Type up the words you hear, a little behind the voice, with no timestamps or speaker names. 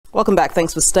Welcome back.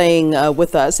 Thanks for staying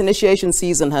with us. Initiation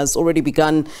season has already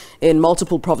begun in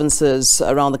multiple provinces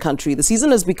around the country. The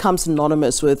season has become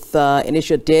synonymous with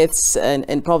initiate deaths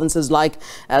in provinces like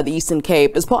the Eastern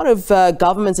Cape. As part of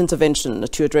government's intervention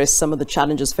to address some of the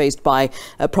challenges faced by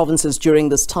provinces during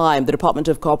this time, the Department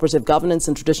of Co-operative Governance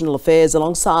and Traditional Affairs,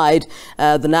 alongside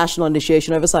the National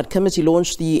Initiation Oversight Committee,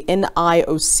 launched the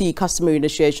NIOC Customary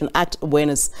Initiation Act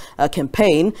awareness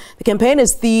campaign. The campaign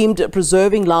is themed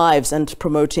Preserving Lives and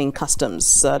Promoting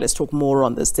Customs. Let's talk more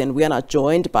on this then. We are now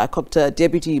joined by COGTA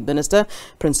Deputy Minister,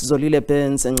 Prince Zolile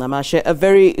Burns-Ncamashe. A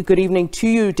very good evening to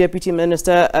you, Deputy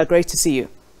Minister. Great to see you.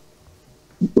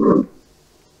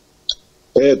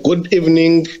 Good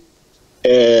evening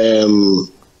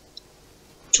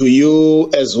to you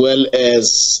as well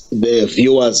as the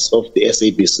viewers of the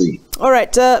SABC. All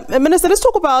right, Minister, let's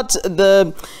talk about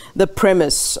the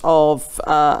premise of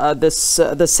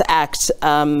this act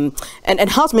and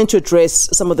how it's meant to address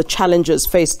some of the challenges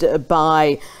faced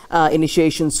by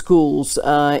initiation schools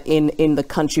in the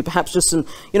country. Perhaps just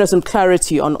some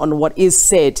clarity on what is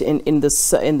said in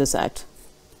this act.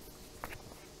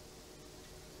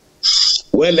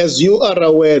 Well, as you are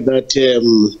aware that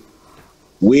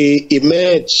we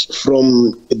emerge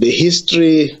from the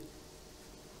history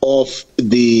of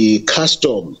the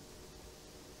custom,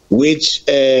 which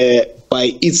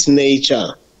by its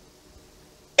nature,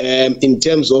 in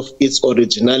terms of its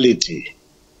originality,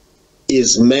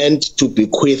 is meant to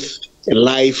bequeath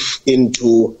life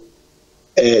into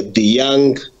the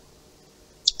young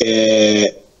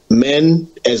men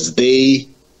as they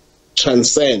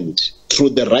transcend through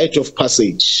the rite of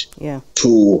passage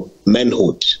to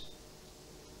manhood.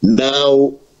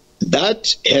 Now,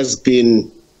 that has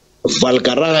been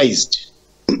vulgarized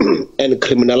and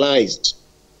criminalized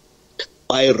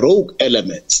by rogue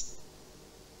elements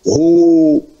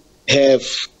who have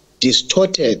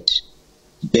distorted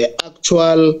the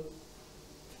actual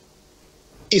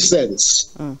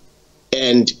essence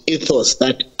and ethos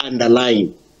that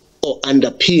underline or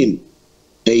underpin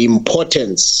the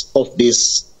importance of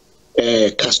this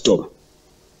custom,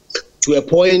 to a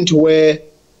point where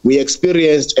we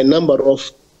experienced a number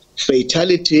of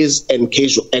fatalities and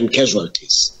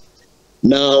casualties.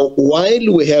 Now,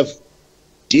 while we have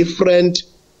different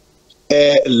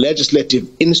legislative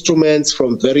instruments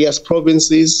from various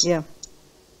provinces,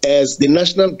 as the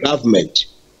national government,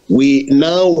 we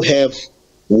now have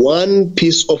one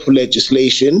piece of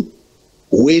legislation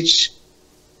which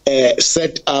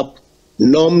set up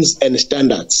norms and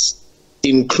standards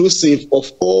inclusive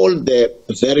of all the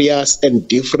various and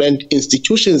different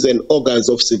institutions and organs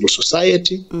of civil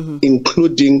society,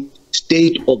 including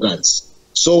state organs,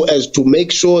 so as to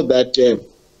make sure that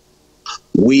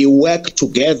we work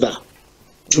together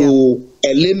to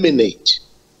eliminate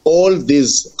all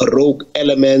these rogue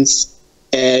elements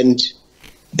and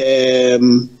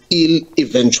ill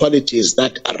eventualities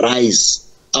that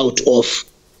arise out of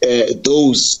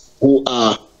those who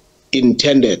are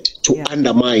intended to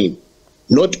undermine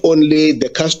not only the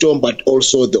custom, but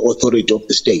also the authority of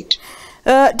the state.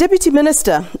 Deputy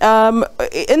Minister,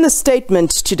 in the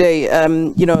statement today,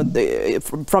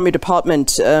 from your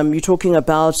department, you're talking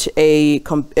about a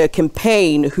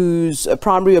campaign whose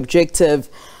primary objective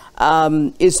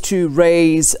is to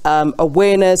raise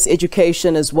awareness,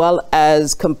 education, as well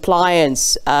as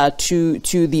compliance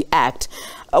to the Act.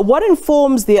 What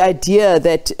informs the idea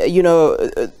that,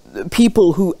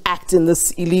 people who act in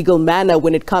this illegal manner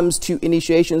when it comes to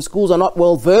initiation schools are not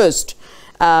well versed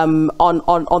on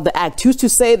the Act? Who's to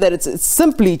say that it's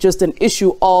simply just an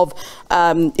issue of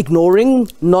ignoring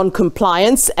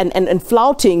non-compliance and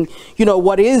flouting,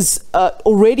 what is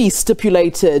already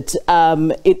stipulated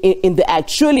in the Act?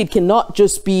 Surely it cannot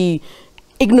just be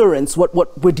ignorance what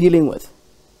we're dealing with.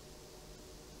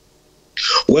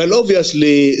 Well,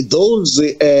 obviously, those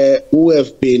who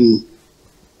have been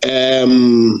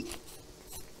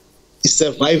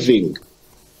surviving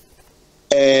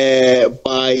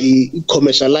by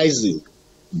commercializing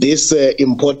this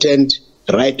important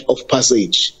rite of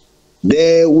passage,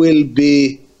 there will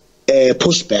be a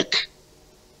pushback,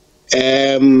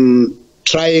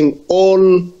 trying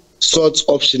all sorts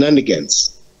of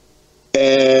shenanigans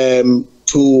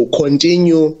to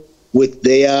continue with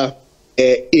their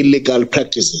illegal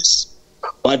practices.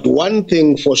 But one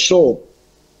thing for sure,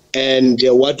 and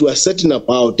what we are certain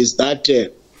about, is that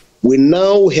we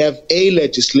now have a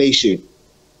legislation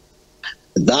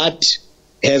that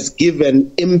has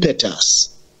given impetus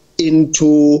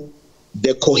into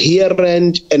the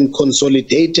coherent and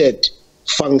consolidated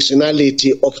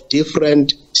functionality of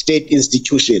different state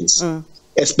institutions,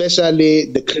 especially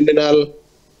the criminal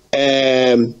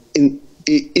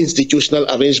institutional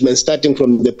arrangements, starting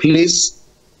from the police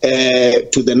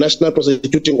to the National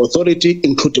Prosecuting Authority,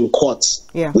 including courts.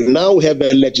 Yeah. We now have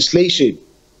a legislation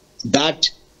that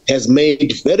has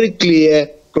made very clear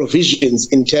provisions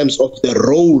in terms of the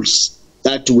roles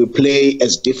that we play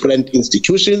as different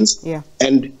institutions. Yeah.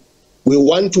 And we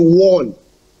want to warn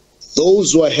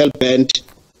those who are hell-bent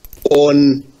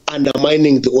on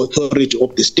undermining the authority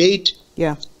of the state,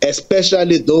 Yeah.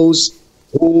 especially those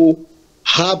who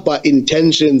harbor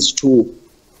intentions to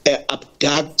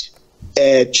abduct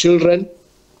children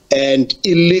and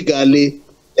illegally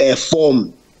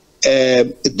form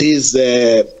these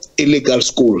illegal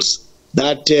schools,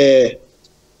 that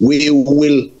we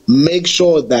will make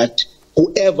sure that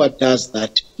whoever does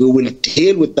that, we will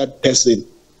deal with that person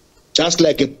just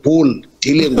like a bull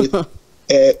dealing with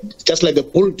just like a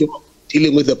bulldog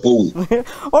dealing with a bull.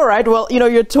 All right. Well,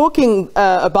 you're talking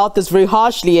about this very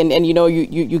harshly, and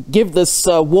you give this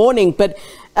warning. But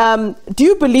do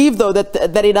you believe, though,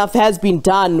 that enough has been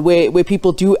done where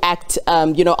people do act,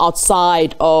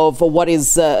 outside of what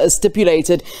is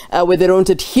stipulated, where they don't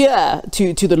adhere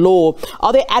to the law?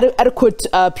 Are there adequate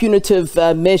punitive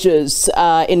measures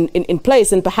in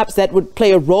place, and perhaps that would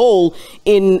play a role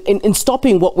in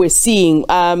stopping what we're seeing?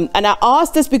 And I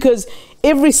ask this because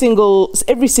every single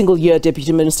year,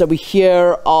 Deputy Minister, we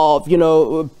hear of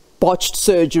botched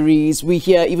surgeries. We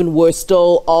hear, even worse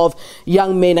still, of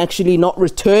young men actually not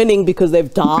returning because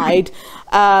they've died.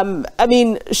 I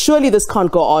mean, surely this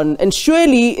can't go on, and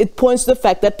surely it points to the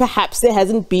fact that perhaps there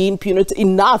hasn't been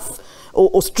enough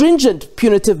or stringent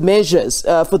punitive measures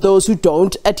for those who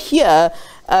don't adhere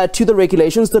to the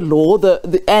regulations, the law,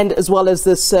 and as well as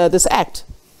this act.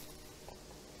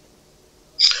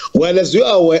 Well, as you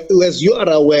are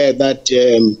aware that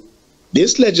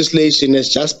this legislation has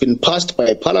just been passed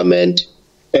by Parliament.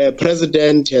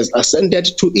 President has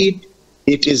assented to it.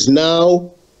 It is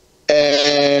now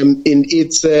in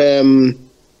its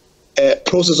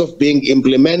process of being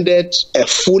implemented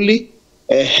fully.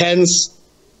 Hence,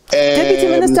 Deputy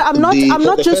Minister, I'm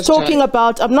not just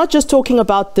talking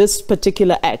about this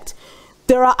particular act.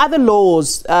 There are other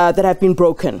laws that have been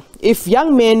broken. If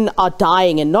young men are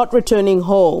dying and not returning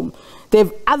home, there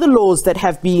are other laws that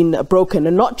have been broken,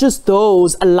 and not just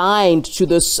those aligned to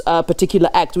this particular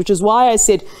act, which is why I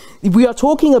said we are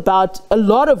talking about a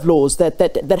lot of laws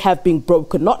that have been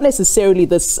broken, not necessarily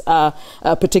this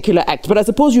particular act. But I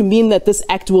suppose you mean that this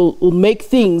act will make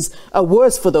things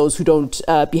worse for those who don't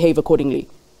behave accordingly.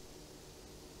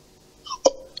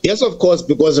 Yes, of course,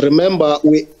 because remember,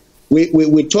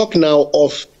 we talk now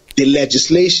of the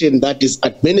legislation that is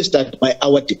administered by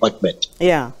our department.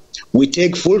 Yeah. We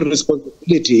take full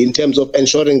responsibility in terms of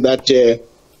ensuring that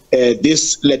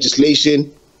this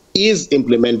legislation is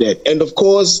implemented. And of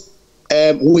course,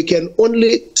 we can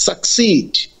only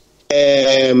succeed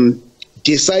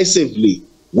decisively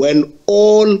when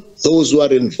all those who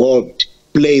are involved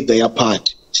play their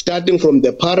part, starting from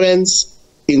the parents,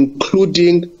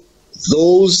 including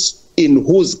those in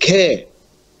whose care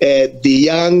the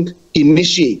young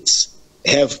initiates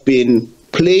have been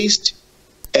placed,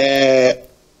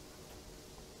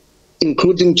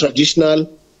 including traditional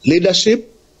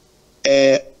leadership,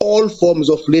 all forms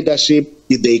of leadership,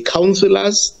 be they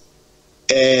councillors,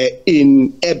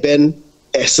 in urban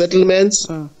settlements,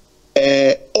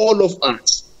 all of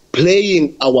us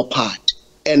playing our part.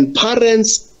 And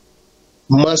parents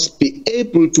must be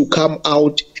able to come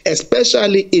out,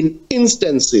 especially in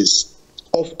instances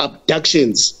of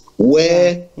abductions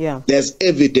where there's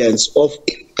evidence of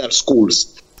illegal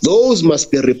schools. Those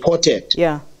must be reported.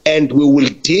 And we will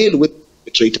deal with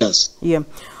perpetrators.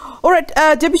 All right,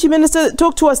 Deputy Minister,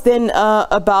 talk to us then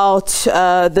about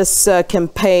this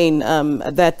campaign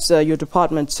that your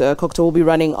department, COGTA, will be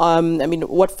running. I mean,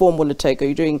 what form will it take? Are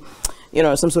you doing,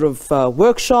 some sort of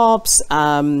workshops?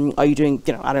 Are you doing,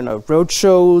 I don't know, road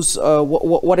shows?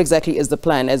 What exactly is the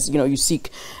plan as, you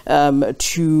seek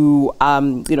to,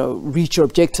 reach your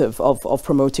objective of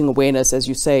promoting awareness, as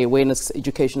you say, awareness,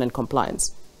 education and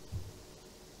compliance?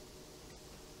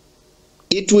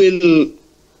 It will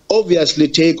obviously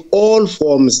take all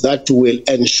forms that will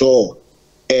ensure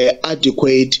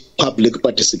adequate public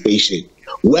participation,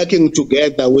 working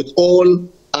together with all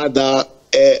other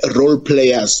role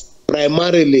players,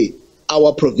 primarily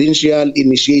our provincial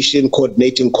initiation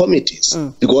coordinating committees,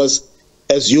 because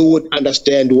as you would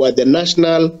understand, we are the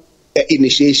National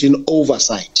Initiation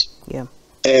Oversight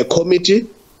Committee.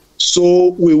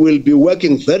 So we will be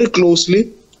working very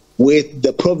closely with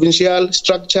the provincial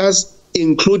structures,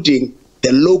 including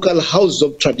the local houses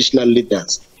of traditional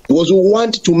leaders, because we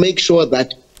want to make sure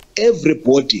that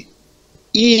everybody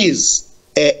is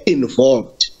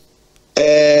involved,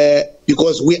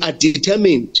 because we are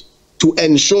determined to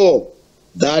ensure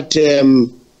that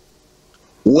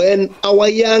when our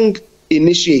young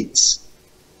initiates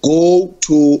go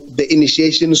to the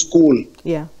initiation school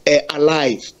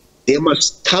alive, they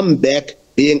must come back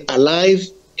being alive,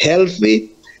 healthy,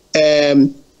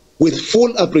 with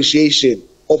full appreciation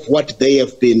of what they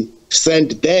have been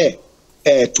sent there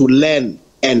to learn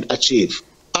and achieve.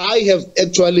 I have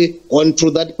actually gone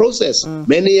through that process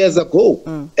many years ago,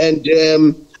 and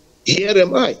here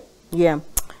am I.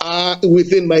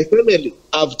 Within my family,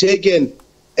 I've taken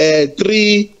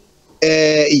 3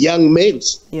 young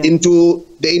males into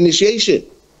the initiation,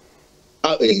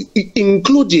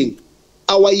 including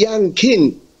our young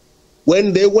king.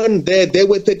 When they went there, they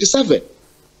were 37.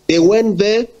 They went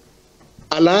there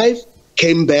alive,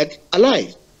 came back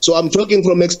alive. So I'm talking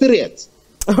from experience.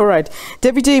 All right.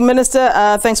 Deputy Minister,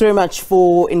 thanks very much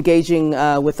for engaging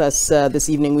with us this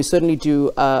evening. We certainly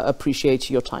do appreciate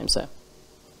your time, sir.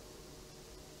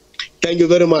 Thank you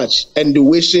very much. And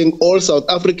wishing all South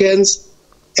Africans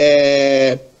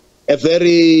a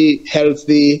very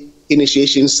healthy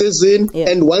initiation season.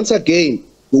 And once again,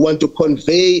 we want to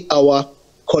convey our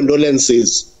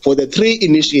condolences for the 3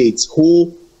 initiates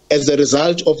who, as a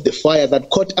result of the fire that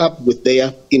caught up with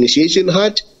their initiation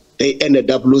hut, they ended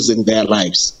up losing their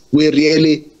lives. We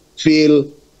really feel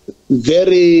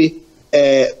very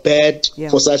bad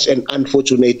for such an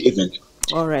unfortunate event.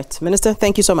 All right. Minister,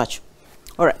 thank you so much.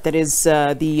 All right. That is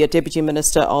the Deputy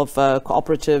Minister of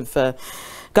Cooperative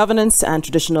Governance and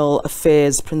Traditional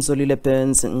Affairs, Prince Zolile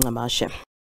Burns-Ncamashe.